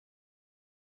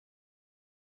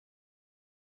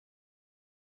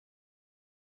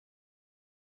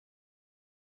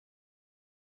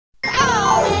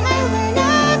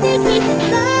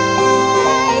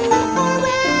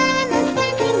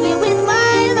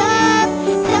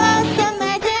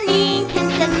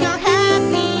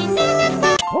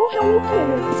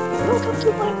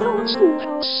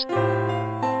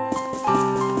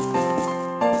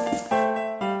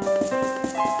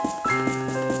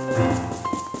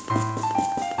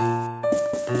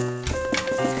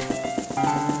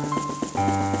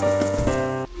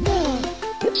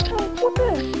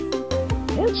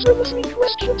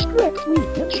questions correctly,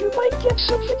 and you might get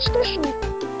something special.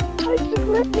 Type the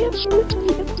correct answer into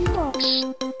the empty box.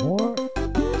 Or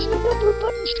use the number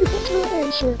buttons to enter an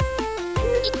answer.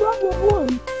 Here's problem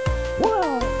 1.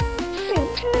 Wow!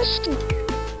 Fantastic!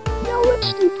 Now let's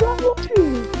do problem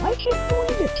 2. I can't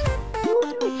believe it! You're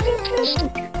doing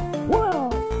fantastic! Wow!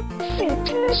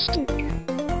 Fantastic!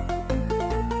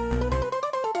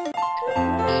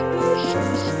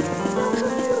 Congratulations! Welcome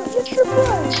here, get your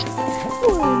prize!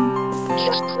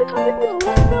 Just click on it with a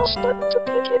left mouse button to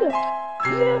pick it up.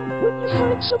 Then, when you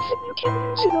find something you can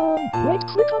use it on,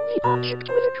 right-click on the object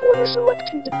with a corner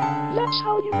selected. That's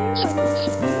how you use items.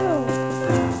 Now.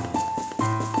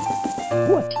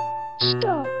 What?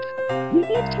 Stop. You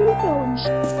need 2 melons to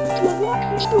unlock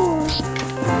these doors.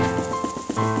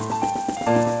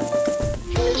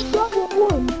 Here's problem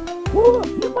 1. Whoa,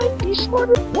 you might be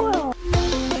smarter. Wow.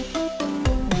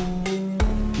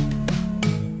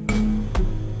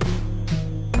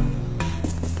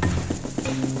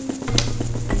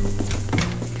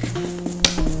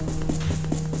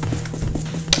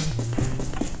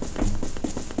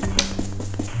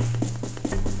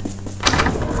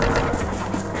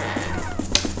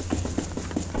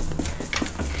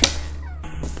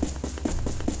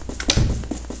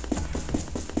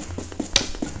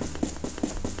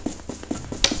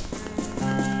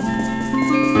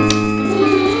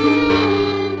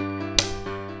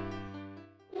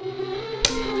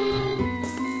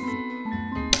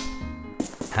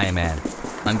 Hey man,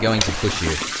 I'm going to push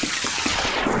you.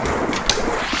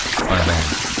 Oh man,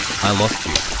 I lost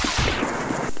you.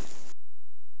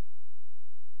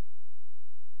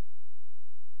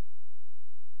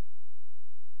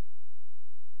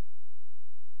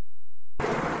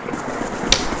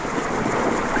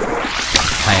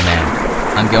 Hey man,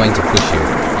 I'm going to push you.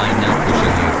 I am now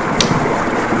pushing you.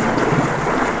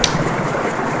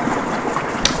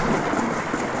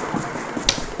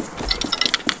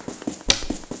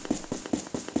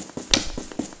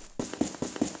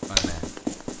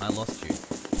 I lost you.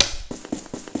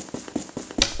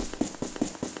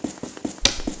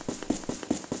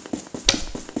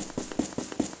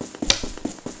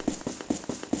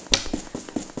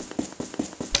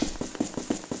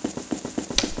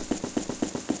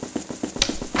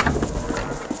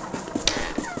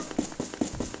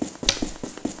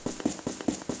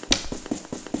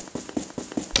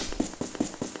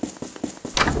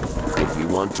 If you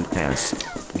want to pass,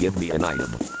 give me an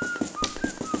item.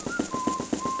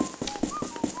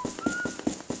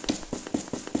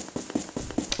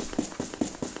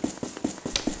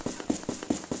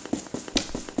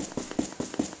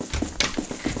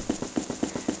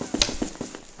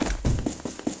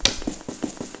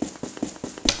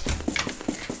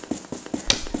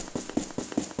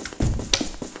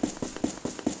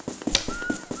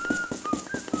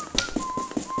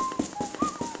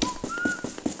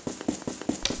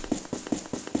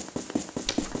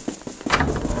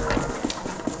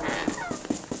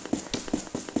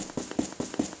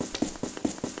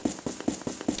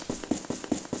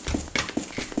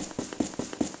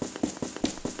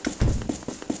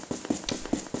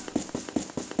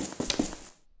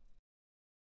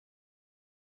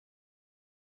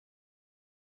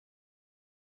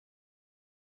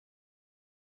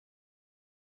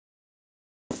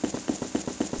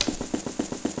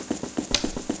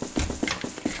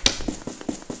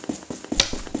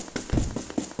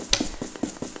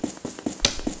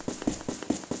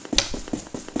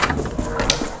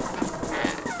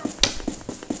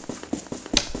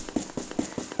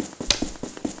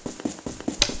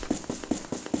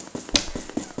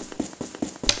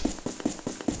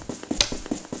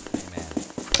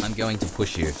 I'm going to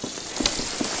push you.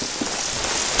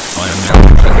 I am now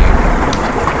pushing you.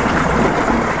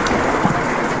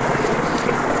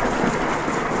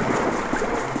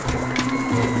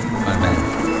 Oh man,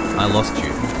 I lost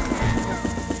you.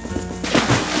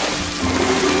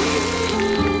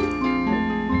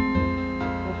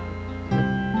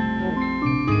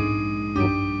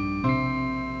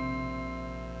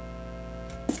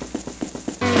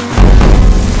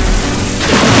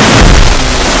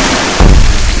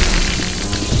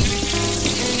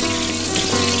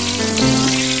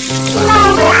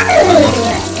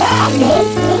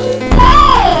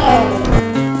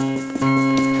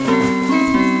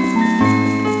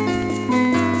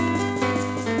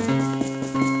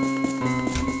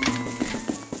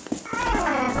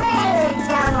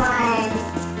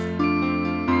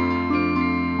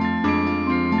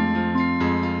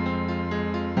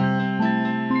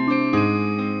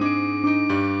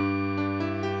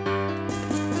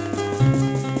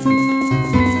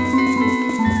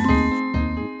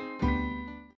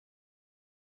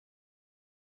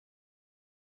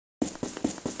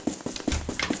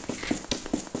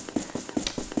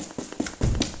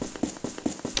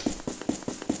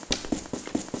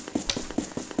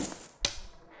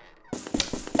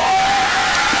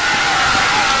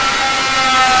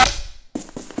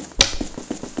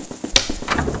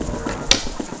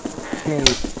 Okay,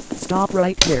 stop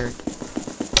right there.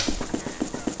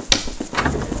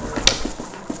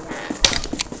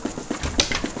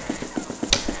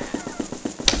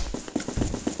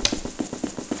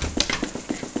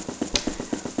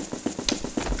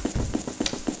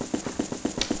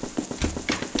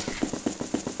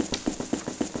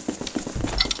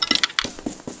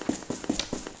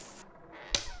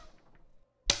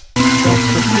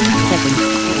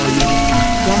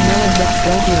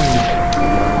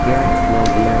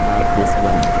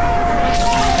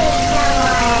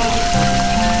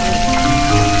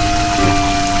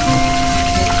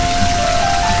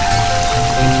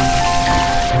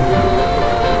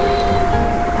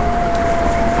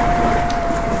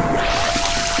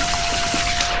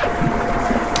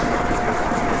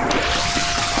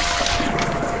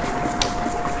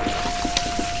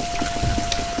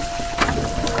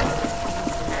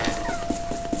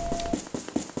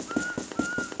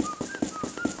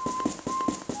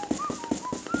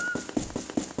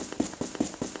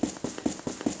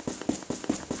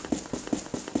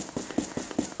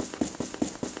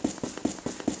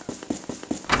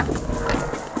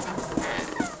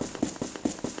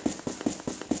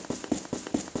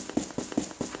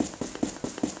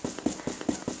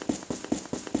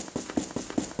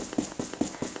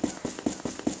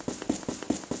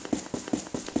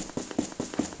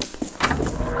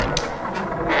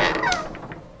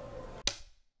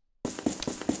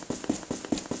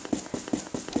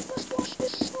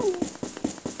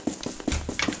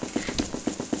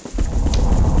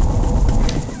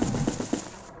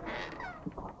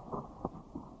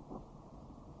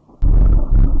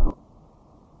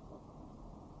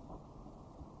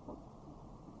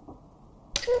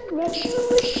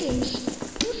 Congratulations!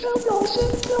 You found all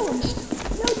 7 melons.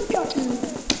 Now you got to...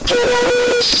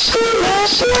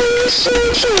 TTS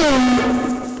Voices!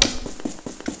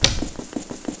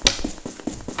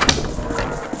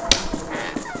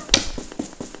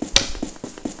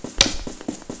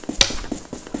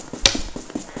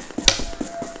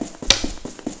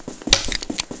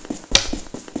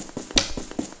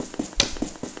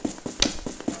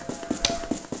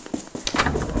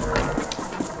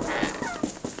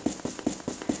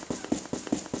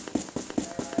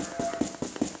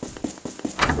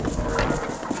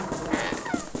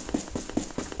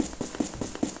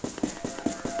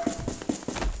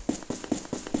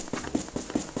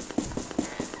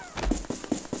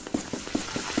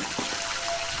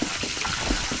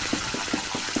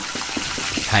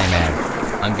 Hey man,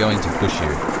 I'm going to push you.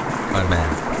 Oh man,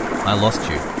 I lost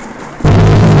you.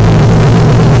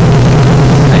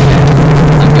 Hey man,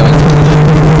 I'm going to push you.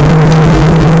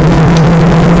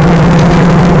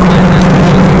 I'm now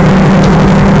pushing you.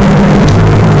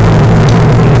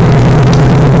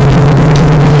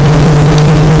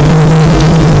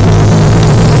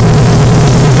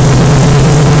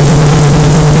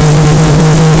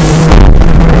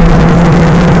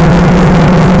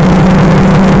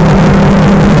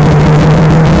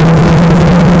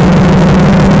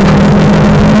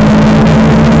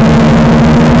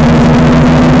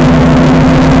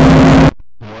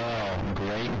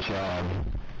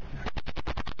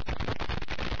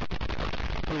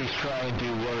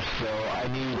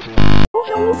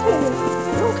 Hello there!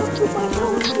 Welcome to my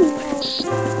melon schoolhouse!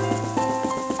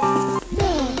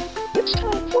 Now, it's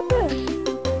time for math!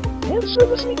 Answer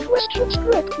the 3 questions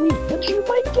correctly, and you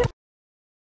might get...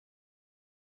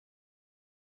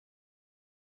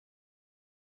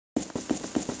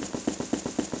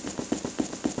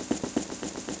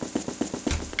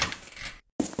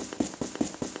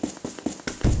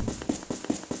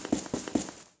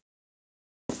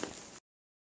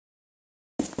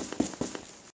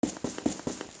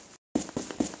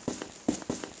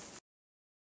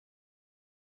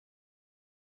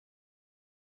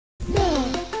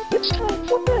 It's time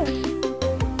for math.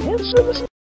 Answer the...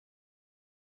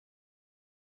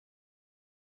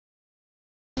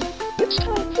 It's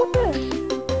time for math.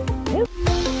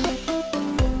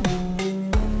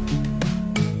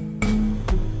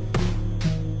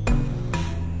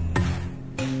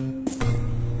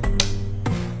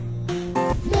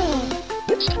 Now,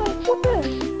 it's time for math.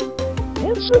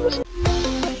 Answer the...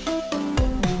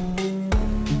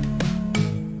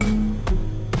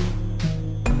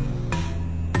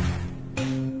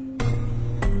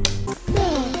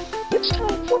 It's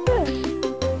time for math.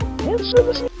 Answer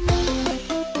the...